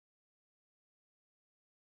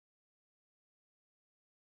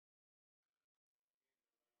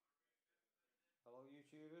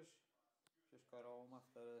YouTubers. Just got home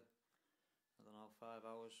after, I don't know, 5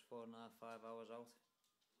 hours, 4.5, 5 hours out.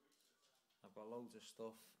 I've got loads of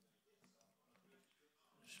stuff,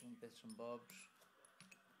 some bits and bobs.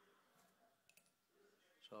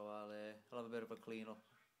 So I'll have a bit of a clean up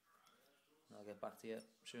and I'll get back to you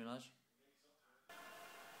soon as.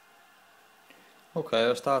 Okay,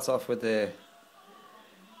 I'll start off with the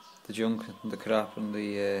junk and the crap and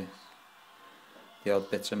the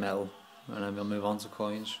odd bits of metal, and then we'll move on to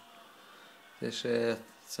coins. This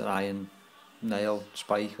it's an iron nail,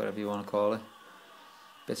 spike, whatever you want to call it.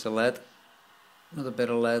 Bits of lead, another bit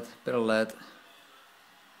of lead,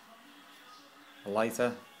 a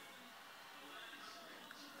lighter,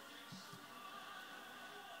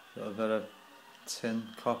 a little bit of tin,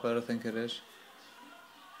 copper I think it is,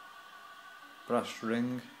 brass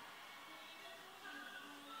ring,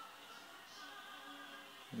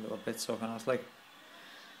 a little bit so kind of like,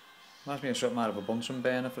 reminds me of something out of a Bunsen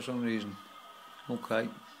burner for some reason. Okay,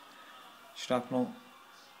 shrapnel,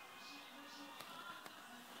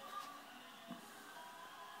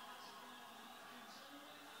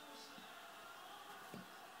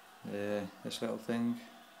 this little thing,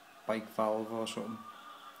 bike valve or something.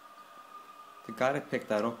 The guy that picked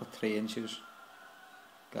that up at 3 inches,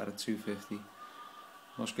 got a 250.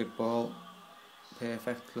 Musket ball,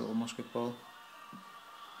 perfect little musket ball.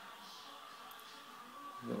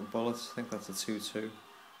 Little bullets, I think that's a 2.2.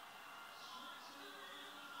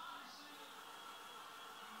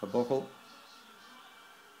 A buckle.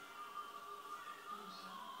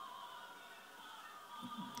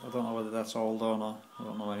 I don't know whether that's old or not. I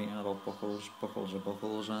don't know anything about buckles. Buckles are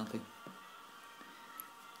buckles, aren't they?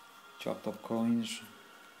 Chopped up coins.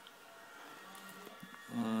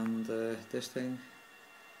 And this thing.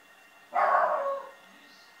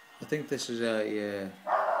 I think this is a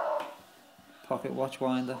pocket watch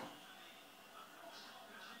winder.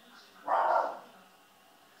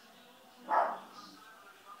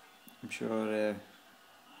 I'm sure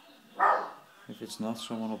if it's not,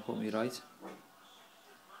 someone will put me right.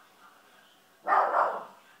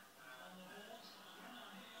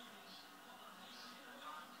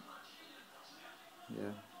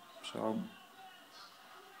 Yeah, so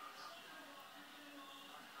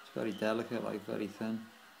it's very delicate, like very thin.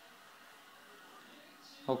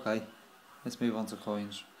 Okay, let's move on to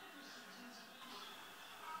coins.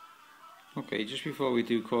 Okay, just before we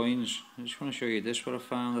do coins, I just want to show you this, what I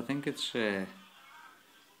found. I think it's a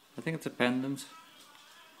pendant.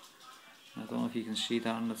 I don't know if you can see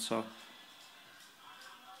that on the top.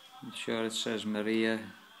 I'm sure it says Maria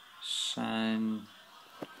San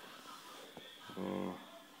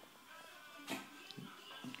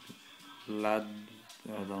Lad,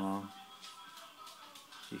 I don't know.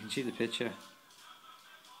 You can see the picture.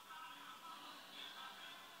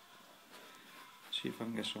 See if I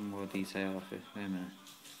can get some more detail off it. Wait a minute.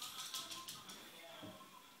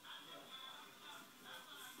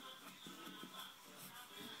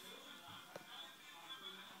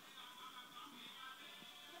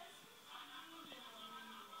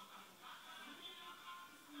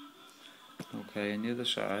 Okay, on the other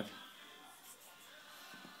side,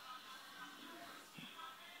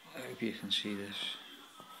 I hope you can see this.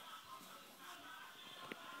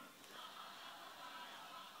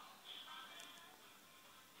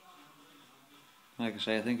 Like I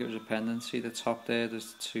say, I think it was a pendant. See the top there,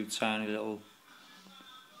 there's 2 tiny little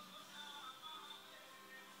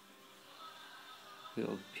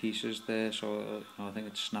pieces there, so I think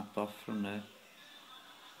it's snapped off from there.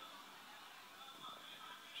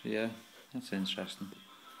 So yeah, that's interesting.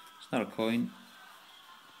 It's not a coin.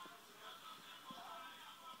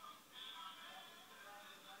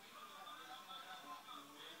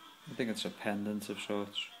 I think it's a pendant of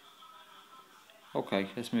sorts. Okay,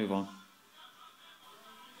 let's move on.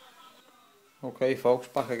 Okay folks,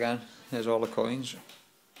 back again. Here's all the coins.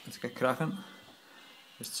 Let's get cracking.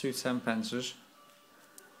 There's 2 10p.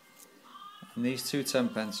 And these 2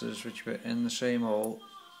 10p, which were in the same hole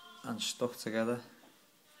and stuck together.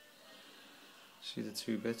 See the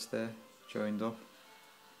 2 bits there, joined up.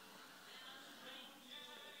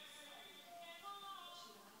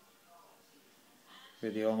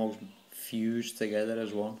 Where they almost fused together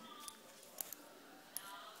as one.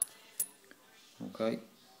 Okay.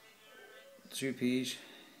 2p's,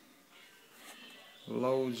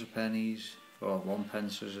 loads of pennies, or 1p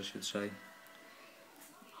I should say,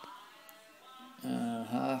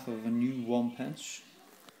 half of a new 1p.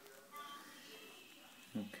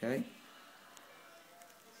 Okay,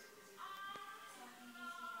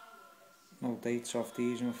 no dates off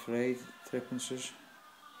these I'm afraid, 3p.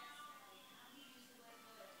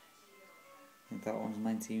 I think that one's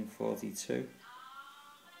 1942.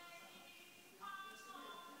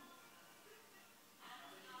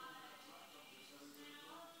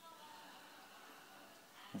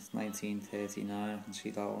 That's 1939, I can see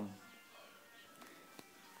that one.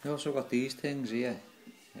 We also got these things here.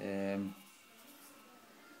 I'll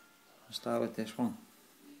start with this one.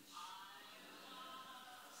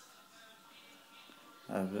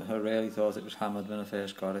 I really thought it was hammered when I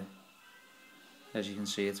first got it. As you can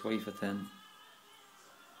see, it's wafer thin.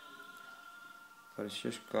 But it's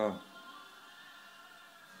just got,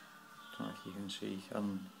 I don't know if you can see,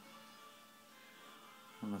 on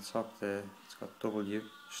the top there, it's got W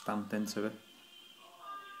stamped into it.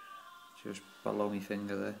 Just below my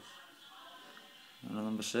finger there. And a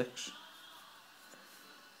number 6.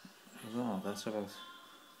 I don't know what that's about.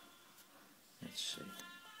 Let's see.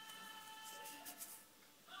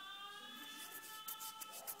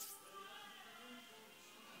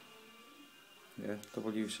 Yeah,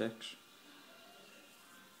 W6.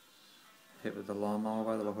 Hit with the lawnmower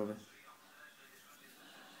by the look of it.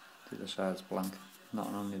 The other side's blank,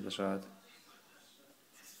 nothing on the other side.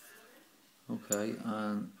 Okay,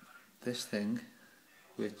 and this thing,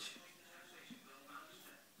 which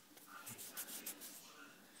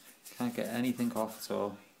can't get anything off at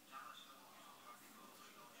all.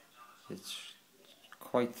 It's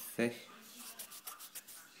quite thick.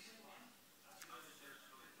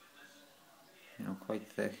 You know, quite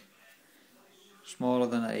thick. Smaller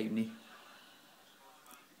than an 80.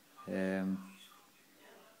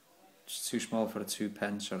 It's too small for a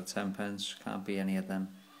 2p or a 10p. Can't be any of them.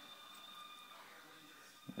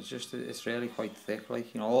 It's really quite thick,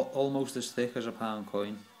 like, you know, almost as thick as a pound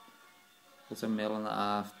coin. It's 1.5 mil,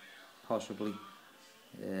 possibly.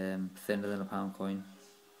 Thinner than a pound coin.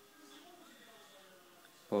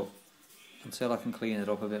 But until I can clean it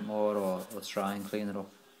up a bit more, or try and clean it up,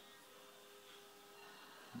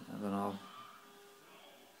 I don't know.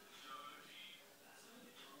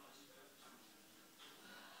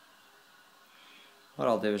 What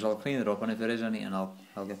I'll do is I'll clean it up, and if there is anything,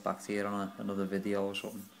 I'll get back to you on another video or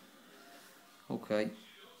something. Okay,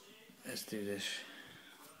 let's do this.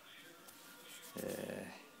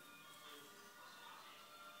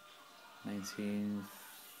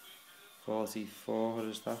 1944, what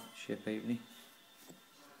is that? Ship halfpenny.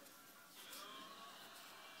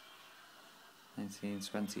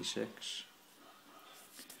 1926.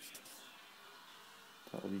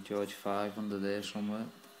 That'll be George V under there somewhere.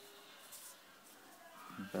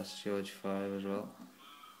 I think that's George V as well.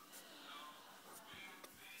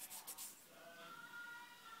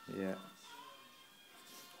 Yeah.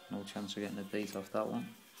 No chance of getting a date off that one.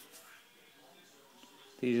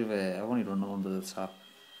 These have I've only run them under the tap.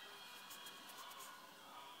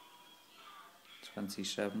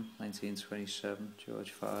 1927,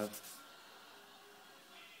 George V.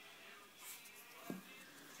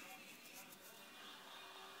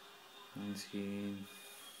 Nineteen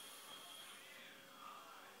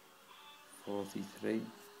 43.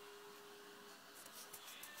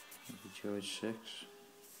 George VI.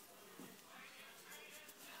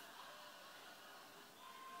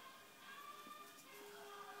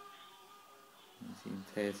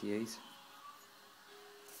 1938.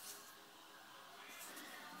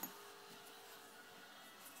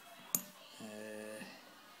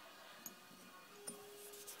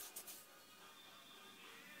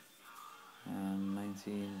 And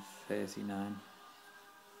 1939.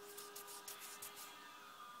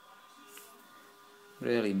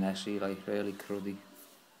 Really messy, like really cruddy.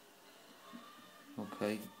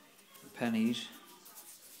 Okay, pennies.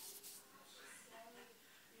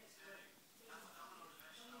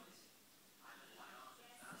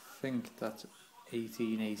 I think that's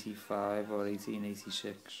 1885 or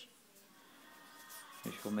 1886.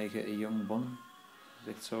 Which will make it a young bun.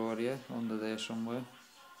 Victoria under there somewhere.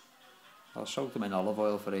 I'll soak them in olive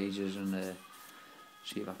oil for ages and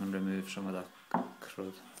see if I can remove some of that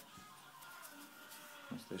crud.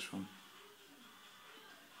 What's this one?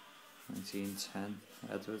 1910,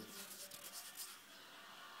 Edward.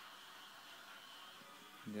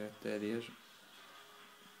 Yeah, there he is.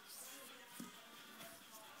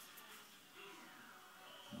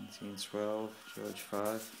 1912, George V.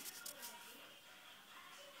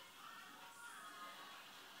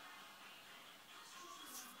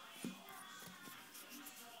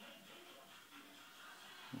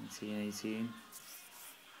 1918.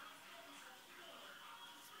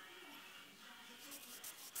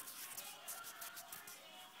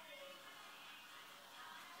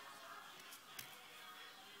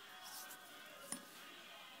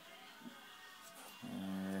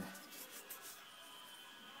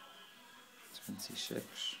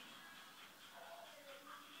 26.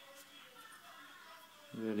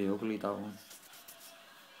 Really ugly, that one.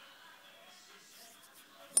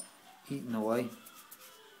 Eaten away.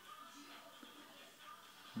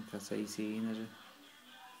 think that's 18, is it?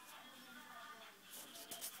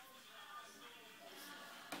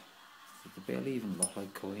 They barely even look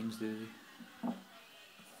like coins, do they?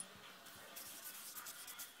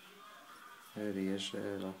 There he is,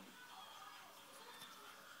 look.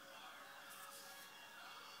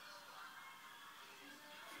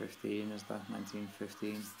 15 is that,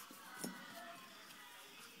 1915.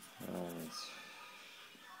 Right.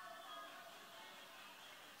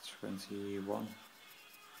 21.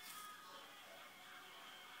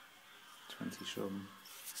 20 something.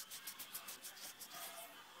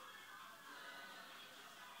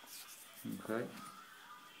 Okay.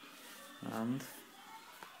 And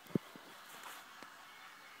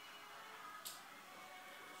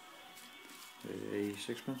a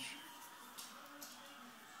sixpence.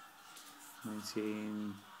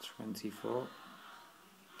 1924.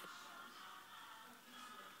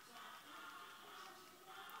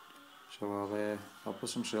 So I'll put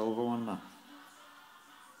some silver on that.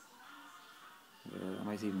 I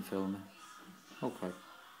might even film it. Okay.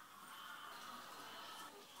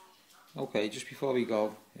 Okay, just before we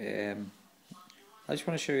go, I just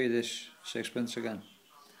want to show you this sixpence again.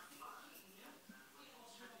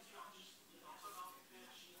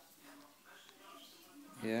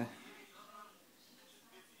 Yeah.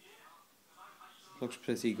 Looks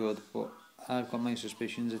pretty good, but I've got my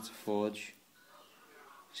suspicions it's a forge.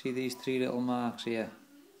 See these 3 little marks here?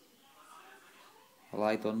 Well,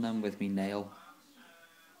 I done them with my nail.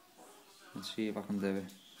 Let's see if I can do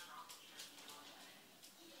it.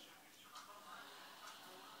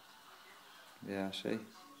 Yeah, see?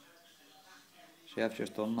 See, I've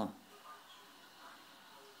just done that.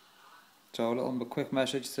 So a little quick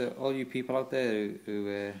message to all you people out there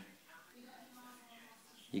who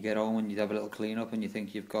you get home and you have a little clean up and you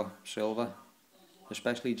think you've got silver,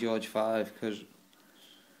 especially George V, because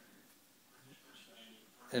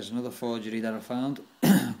there's another forgery that I found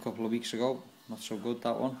a couple of weeks ago. Not so good,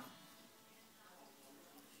 that one.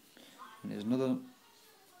 And there's another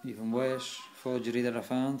even worse forgery that I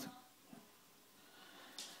found,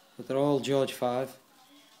 but they're all George V.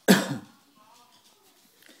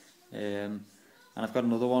 And I've got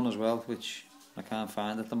another one as well which I can't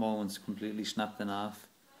find at the moment. It's completely snapped in half.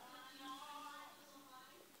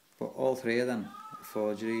 But all 3 of them are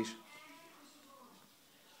forgeries.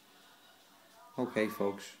 Okay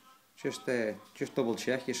folks, just double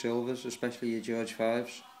check your silvers, especially your George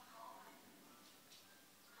V's.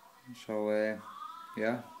 So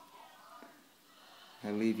yeah,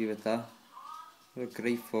 I'll leave you with that. What a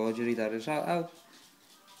great forgery that is. How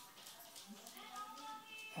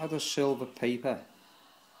does silver paper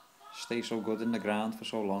stay so good in the ground for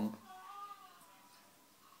so long?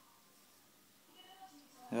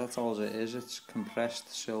 Yeah, that's all it is, it's compressed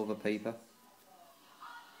silver paper.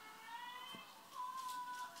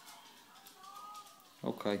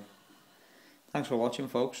 Okay, thanks for watching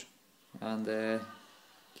folks, and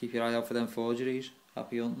keep your eye out for them forgeries.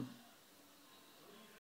 Happy hunting.